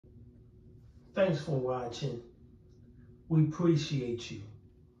Thanks for watching. We appreciate you.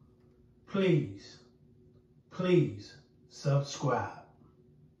 Please subscribe.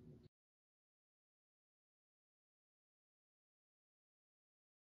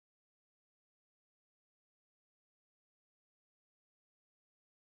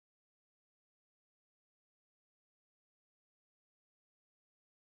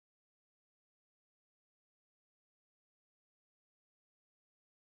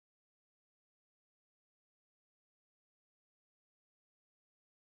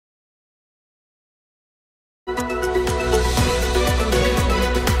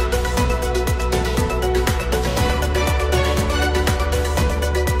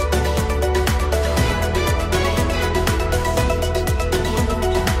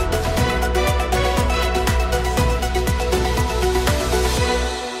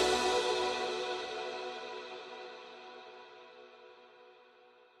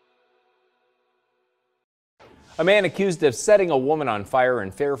 A man accused of setting a woman on fire in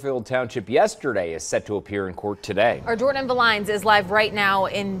Fairfield Township yesterday is set to appear in court today. Our Jordan Valines is live right now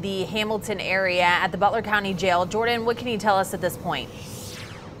in the Hamilton area at the Butler County Jail. Jordan, what can you tell us at this point?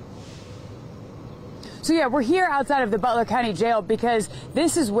 So yeah, we're here outside of the Butler County Jail because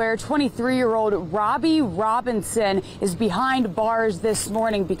this is where 23-year-old ROBBI Robinson is behind bars this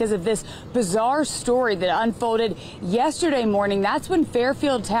morning because of this bizarre story that unfolded yesterday morning. That's when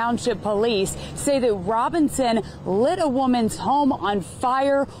Fairfield Township police say that Robinson lit a woman's home on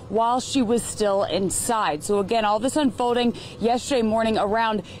fire while she was still inside. So again, all this unfolding yesterday morning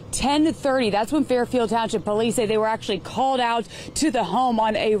around 10:30. That's when Fairfield Township police say they were actually called out to the home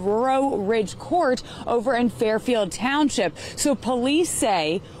on a Row Ridge court over in Fairfield Township. So police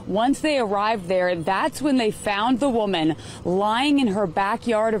say once they arrived there, that's when they found the woman lying in her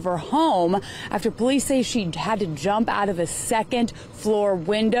backyard of her home after police say she had to jump out of a second floor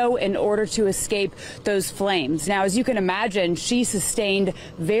window in order to escape those flames. Now, as you can imagine, she sustained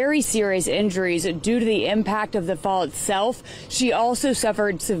very serious injuries due to the impact of the fall itself. She also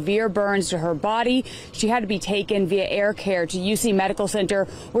suffered severe burns to her body. She had to be taken via air care to UC Medical Center,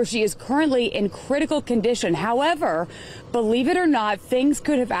 where she is currently in critical condition. However, believe it or not, things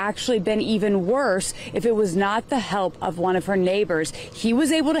could have actually been even worse if it was not the help of one of her neighbors. He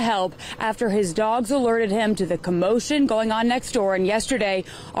was able to help after his dogs alerted him to the commotion going on next door. And yesterday,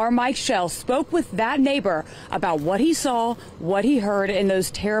 our Mike Shell spoke with that neighbor about what he saw, what he heard in those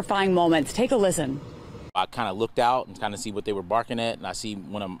terrifying moments. Take a listen. I kind of looked out and kind of see what they were barking at, and I see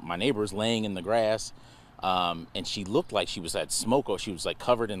one of my neighbors laying in the grass, and she looked like she was had smoke, or she was like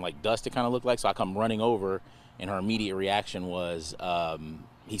covered in like dust, it kind of looked like. So I come running over, and her immediate reaction was,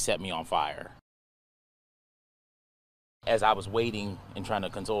 he set me on fire. As I was waiting and trying to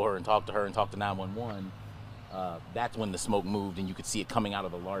console her and talk to 911, that's when the smoke moved, and you could see it coming out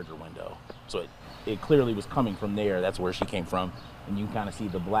of the larger window. So it clearly was coming from there. That's where she came from. And you can kind of see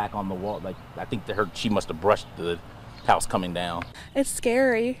the black on the wall. Like, I think that she must have brushed the house coming down. It's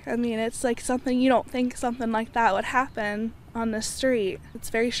scary. I mean, it's like something you don't think something like that would happen on the street.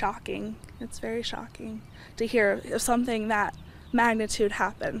 It's very shocking. It's very shocking to hear of something that magnitude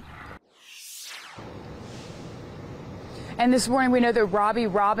happen. And this morning, we know that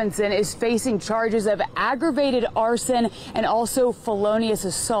ROBBI Robinson is facing charges of aggravated arson and also felonious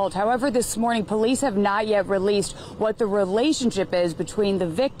assault. However, this morning, police have not yet released what the relationship is between the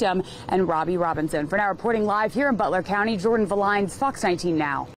victim and ROBBI Robinson. For now, reporting live here in Butler County, Jordan Valines, Fox 19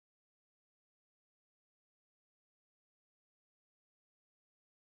 Now.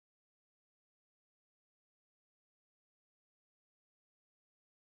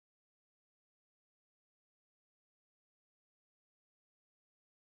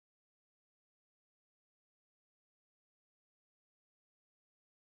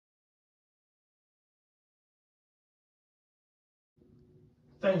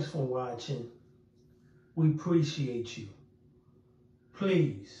 Thanks for watching. We appreciate you.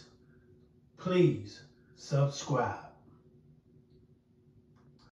 Please subscribe.